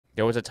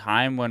There was a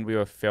time when we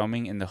were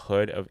filming in the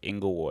hood of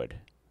Inglewood,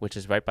 which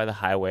is right by the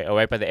highway, or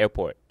right by the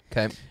airport.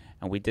 Okay.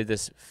 And we did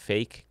this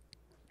fake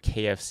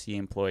KFC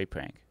employee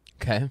prank.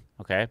 Okay.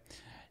 Okay.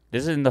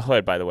 This is in the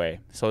hood, by the way.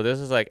 So this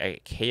is like a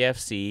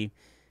KFC.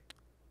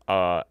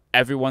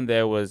 Everyone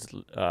there was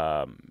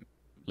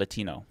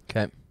Latino.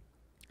 Okay.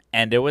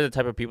 And there were the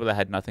type of people that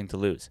had nothing to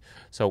lose.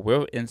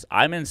 So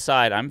I'm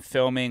inside. I'm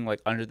filming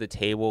like under the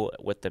table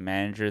with the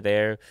manager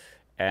there.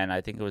 And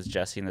I think it was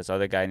Jesse and this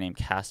other guy named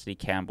Cassidy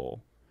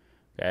Campbell.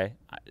 Okay.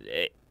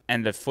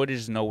 And the footage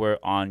is nowhere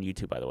on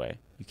YouTube, by the way.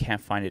 You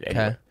can't find it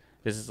anywhere.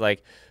 This is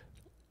like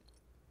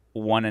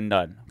one and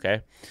done.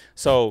 Okay.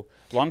 So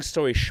long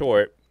story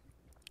short,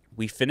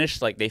 they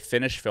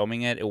finished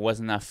filming it. It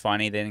wasn't that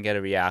funny. They didn't get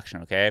a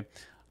reaction. Okay.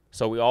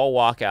 So we all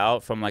walk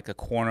out from like a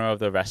corner of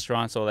the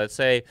restaurant. So let's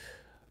say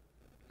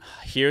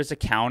here's the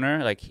counter.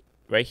 Like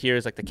right here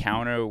is like the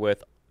counter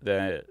with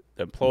the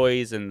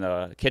employees in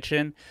the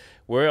kitchen.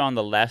 We're on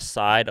the left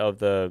side of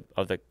the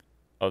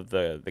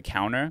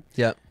counter.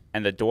 Yep.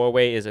 And the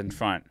doorway is in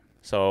front.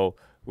 So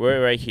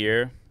we're right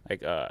here.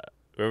 We're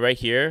right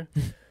here.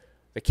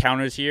 The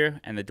counter's here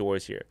and the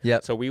door's here.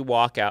 Yep. So we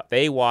walk out.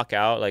 They walk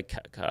out. Like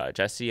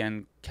Jesse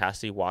and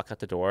Cassie walk out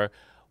the door.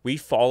 We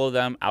follow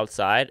them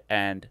outside,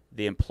 and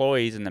the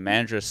employees and the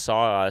managers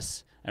saw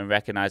us and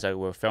recognized that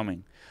we were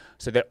filming.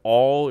 So they're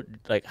all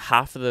like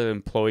half of the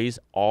employees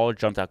all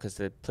jumped out because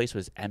the place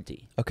was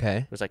empty. Okay.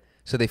 It was like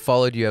so they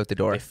followed you out the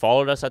door. They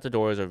followed us at the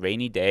door. It was a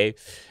rainy day,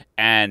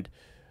 and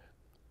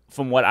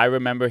from what I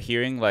remember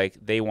hearing, like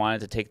they wanted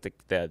to take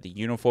the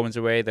uniforms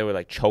away. They were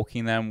like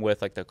choking them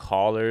with like the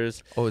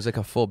collars. Oh, it was like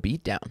a full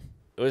beatdown.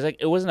 It was like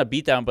it wasn't a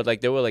beatdown, but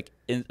like they were like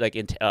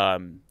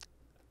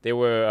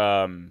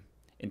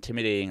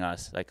intimidating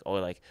us.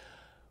 Like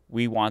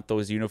we want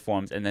those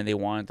uniforms, and then they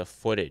wanted the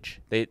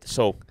footage.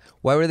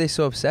 Why were they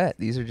so upset?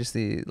 These are just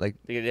they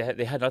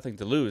had nothing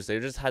to lose. They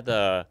just had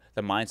the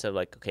mindset of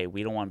like, okay,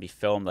 we don't want to be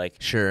filmed.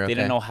 Like sure, they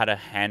didn't know how to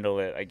handle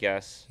it. I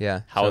guess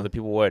how other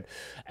people would,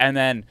 and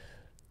then.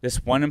 This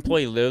one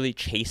employee literally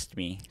chased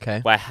me.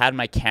 Okay. But I had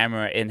my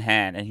camera in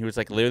hand, and he was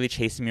like literally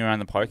chasing me around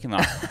the parking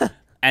lot.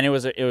 And it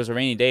was a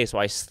rainy day, so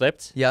I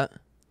slipped. Yeah.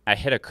 I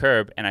hit a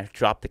curb, and I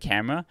dropped the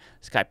camera.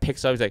 This guy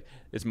picks up. He's like,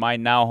 "It's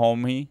mine now,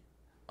 homie."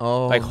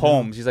 Oh. Like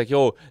Holmes. He's like,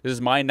 "Yo, this is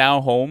mine now,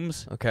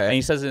 Holmes." Okay. And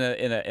he says in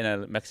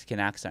a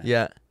Mexican accent.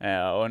 Yeah.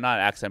 Or not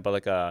accent, but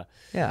like a.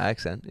 Yeah,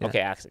 accent. Yeah.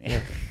 Okay, accent.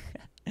 Yeah.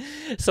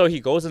 So he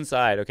goes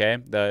inside. Okay,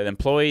 the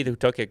employee who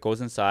took it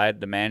goes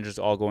inside. The managers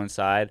all go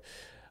inside,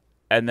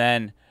 and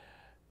then.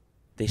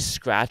 They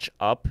scratch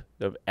up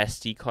the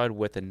SD card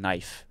with a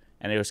knife,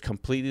 and it was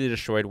completely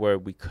destroyed where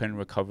we couldn't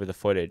recover the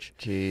footage.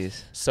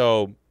 Jeez.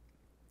 So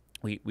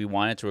we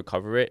wanted to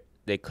recover it.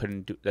 They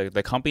couldn't do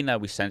the company that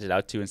we sent it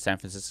out to in San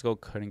Francisco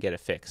couldn't get it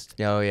fixed.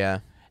 Oh yeah.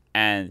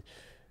 And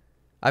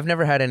I've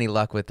never had any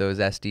luck with those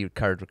SD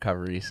card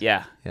recoveries.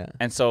 Yeah. Yeah.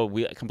 And so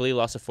we completely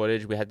lost the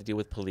footage. We had to deal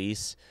with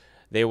police.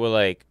 They were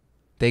like,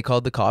 they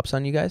called the cops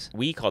on you guys?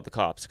 We called the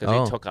cops because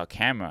they took our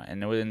camera,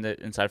 and they were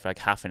inside for like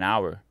half an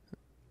hour.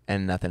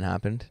 And nothing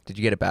happened. Did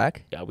you get it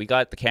back? Yeah, we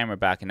got the camera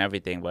back and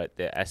everything, but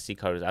the SD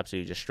card was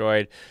absolutely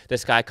destroyed.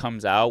 This guy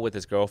comes out with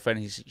his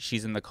girlfriend.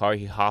 She's in the car.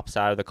 He hops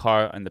out of the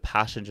car on the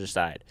passenger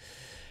side.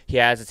 He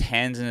has his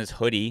hands in his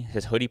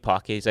hoodie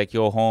pocket. He's like,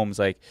 "Yo, Holmes,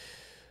 like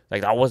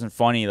that wasn't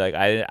funny. Like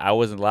I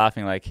wasn't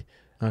laughing. Like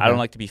I don't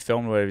like to be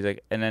filmed or whatever." He's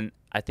like, and then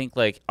I think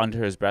like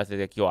under his breath, he's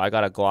like, "Yo, I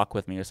got a Glock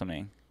with me or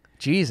something."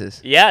 Jesus.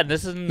 Yeah,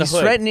 this is in the He's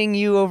hood. threatening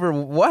you over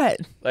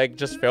what? Like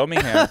just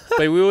filming him. But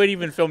we weren't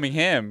even filming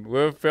him. We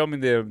were filming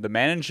the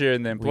manager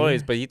and the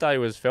employees, but he thought he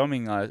was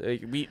filming us.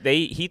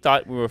 He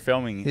thought we were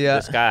filming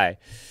this guy.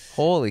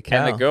 Holy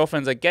cow. And the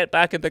girlfriend's like, "Get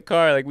back in the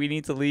car, like we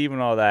need to leave,"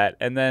 and all that.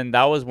 And then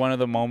that was one of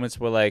the moments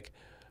where like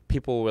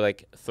people were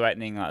like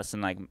threatening us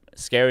and like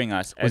scaring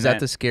us. Was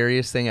that the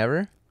scariest thing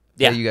ever?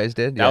 Yeah. That you guys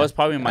did? That was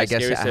probably my scariest.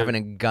 I guess scariest having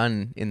a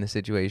gun in the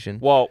situation.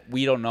 Well,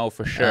 we don't know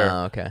for sure.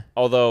 Oh, okay.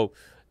 Although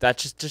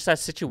that's just that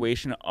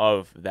situation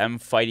of them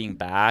fighting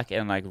back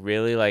and like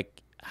really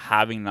like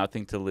having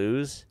nothing to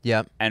lose.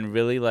 Yep. And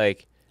really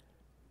like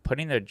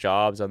putting their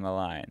jobs on the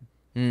line.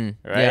 Right?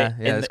 Yeah,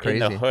 that's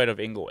crazy. In the hood of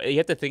Inglewood. You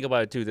have to think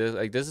about it too.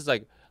 This is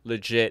like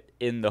legit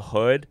in the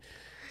hood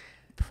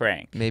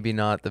prank. Maybe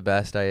not the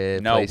best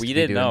place we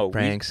didn't know.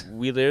 Pranks.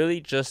 We literally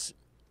just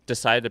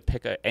decided to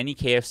pick any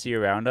KFC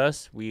around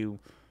us. We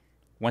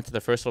went to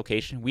the first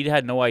location. We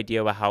had no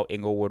idea about how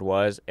Inglewood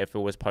was, if it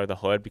was part of the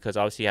hood, because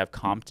obviously you have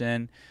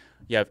Compton,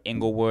 you have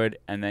Inglewood,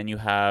 and then you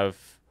have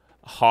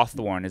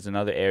Hawthorne is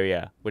another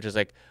area, which is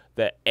like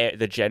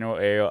the general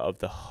area of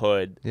the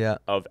hood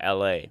of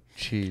LA.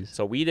 Jeez.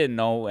 So we didn't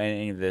know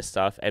any of this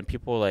stuff, and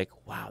people were like,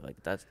 "Wow,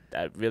 like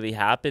that really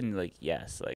happened?" Like, yes,